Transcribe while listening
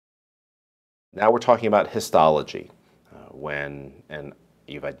Now we're talking about histology. When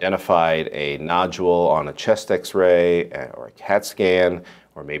you've identified a nodule on a chest x-ray or a CAT scan,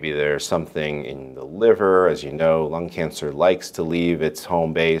 or maybe there's something in the liver. As you know, lung cancer likes to leave its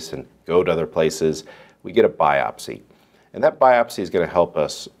home base and go to other places. We get a biopsy. And that biopsy is going to help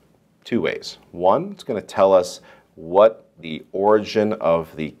us two ways. One, it's going to tell us what the origin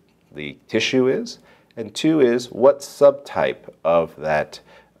of the tissue is. And two is what subtype of that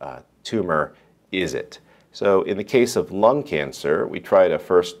tumor is it. So in the case of lung cancer, we try to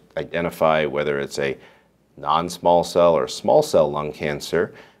first identify whether it's a non-small cell or small cell lung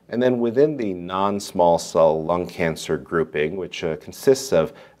cancer. And then within the non-small cell lung cancer grouping, which consists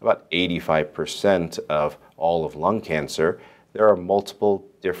of about 85% of all of lung cancer, there are multiple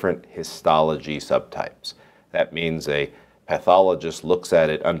different histology subtypes. That means a pathologist looks at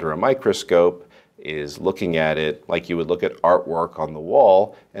it under a microscope, is looking at it like you would look at artwork on the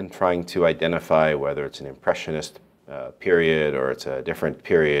wall and trying to identify whether it's an impressionist period or it's a different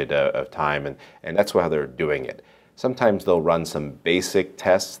period of time, and that's how they're doing it. Sometimes they'll run some basic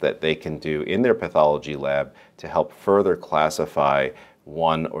tests that they can do in their pathology lab to help further classify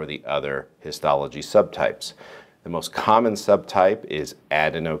one or the other histology subtypes. The most common subtype is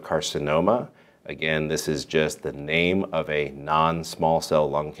adenocarcinoma. Again, this is just the name of a non-small cell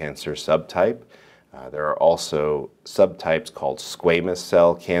lung cancer subtype. There are also subtypes called squamous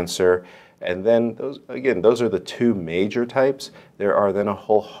cell cancer. And then, those are the two major types. There are then a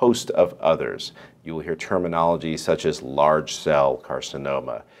whole host of others. You will hear terminology such as large cell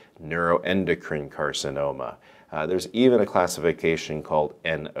carcinoma, neuroendocrine carcinoma. There's even a classification called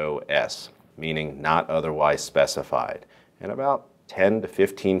NOS, meaning not otherwise specified. And about 10 to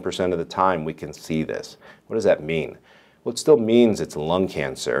 15% of the time we can see this. What does that mean? Well, it still means it's lung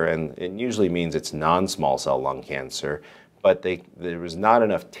cancer, and it usually means it's non-small cell lung cancer, but there was not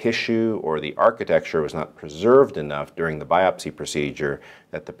enough tissue or the architecture was not preserved enough during the biopsy procedure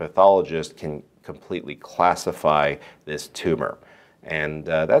that the pathologist can completely classify this tumor. And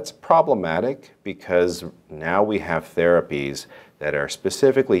that's problematic because now we have therapies that are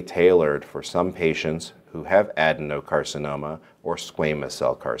specifically tailored for some patients who have adenocarcinoma or squamous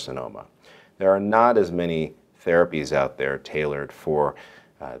cell carcinoma. There are not as many therapies out there tailored for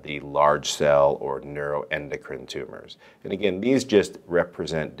the large cell or neuroendocrine tumors. And again, these just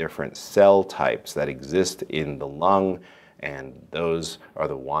represent different cell types that exist in the lung, and those are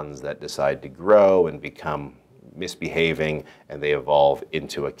the ones that decide to grow and become misbehaving, and they evolve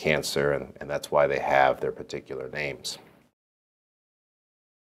into a cancer, and that's why they have their particular names.